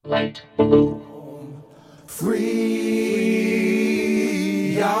Free,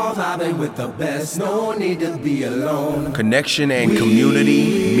 y'all vibing with the best, no need to be alone. Connection and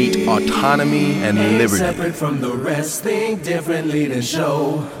community meet autonomy and liberty. Separate from the rest, think differently than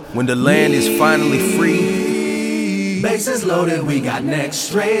show. When the land is finally free, bases loaded, we got next,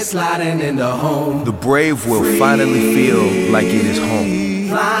 straight sliding into home. the brave will finally feel like it is home.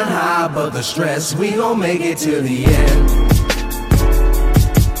 Flying high above the stress, we gon' make it to the end.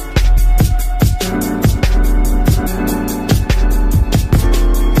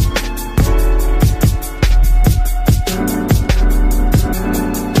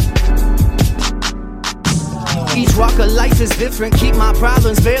 Each walk of life is different, keep my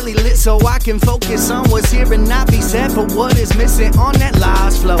problems barely lit so I can focus on what's here and not be sad for what is missing on that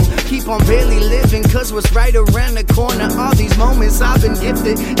last flow. Keep on barely living, cause what's right around the corner, all these moments I've been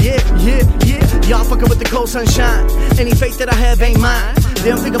gifted. Yeah. Y'all fucking with the cold sunshine, any faith that I have ain't mine. They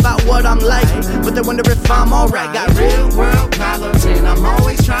don't think about what I'm like, but they wonder if I'm alright. Got real world problems and I'm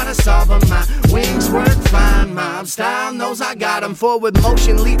always trying to solve them. My wings work fine, my style knows I got them. Forward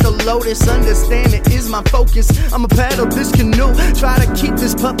motion, lead the lotus, understand it is my focus. I'ma paddle this canoe, try to keep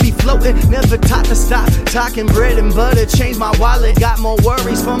this puppy floating. Never taught to stop, talking bread and butter, change my wallet. Got more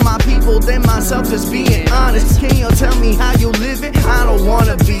worries for my people than myself, just being honest. Can you tell me how you living? I don't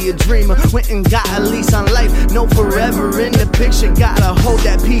wanna be a dreamer, went and got a lease on life. No forever in the picture, gotta hold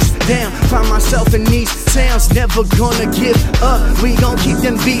that piece down. Find myself in these sounds, never gonna give up. We gon' keep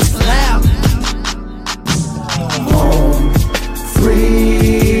them beats loud. Home,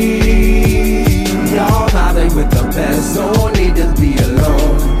 free, y'all vibing with the best, no need to be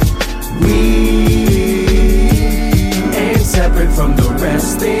alone. We ain't separate from the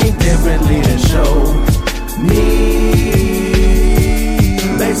rest, think differently than show.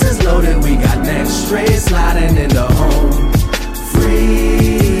 Bases loaded, we got next, straight sliding into home.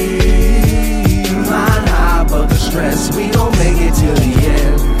 Free, flying high above the stress, we gon' make it till the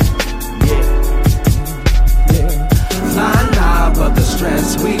end. Flying high above the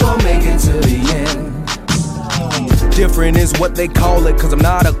stress, we gon' make it to the end. Different is what they call it, cause I'm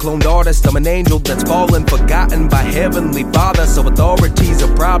not a cloned artist. I'm an angel that's fallen, forgotten by Heavenly Father. So authority's a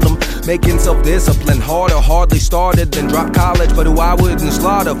problem, making self-discipline harder. Hardly started, then dropped college, but who I wouldn't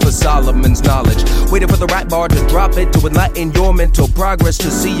slaughter for Solomon's knowledge. Waiting for the right bar to drop it, to enlighten your mental progress.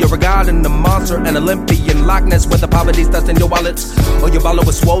 To see you're a god and a monster, an Olympian likeness, whether poverty's dust in your wallets or your wallet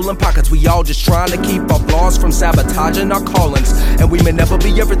with swollen pockets. We all just trying to keep our flaws from sabotaging our callings. And we may never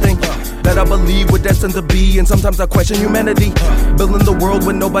be everything that I believe we're destined to be, and sometimes I question humanity. Building the world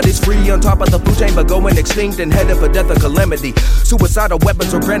when nobody's free, on top of the food chain but going extinct and headed for death or calamity. Suicidal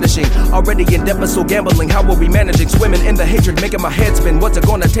weapons are brandishing, already in debt but still gambling. How are we managing? Swimming in the hatred, making my head spin. What's it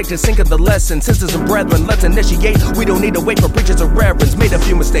gonna take to sink in the lesson? Sisters and brethren, let's initiate. We don't need to wait for preachers or reverends. Made a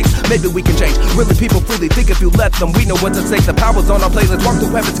few mistakes, maybe we can change. Really people freely think if you let them. We know what's at stake, the power's on our plate. Let's walk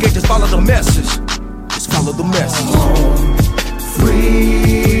through heaven's gate, just follow the message. Just follow the message. Home,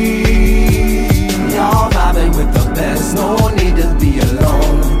 free,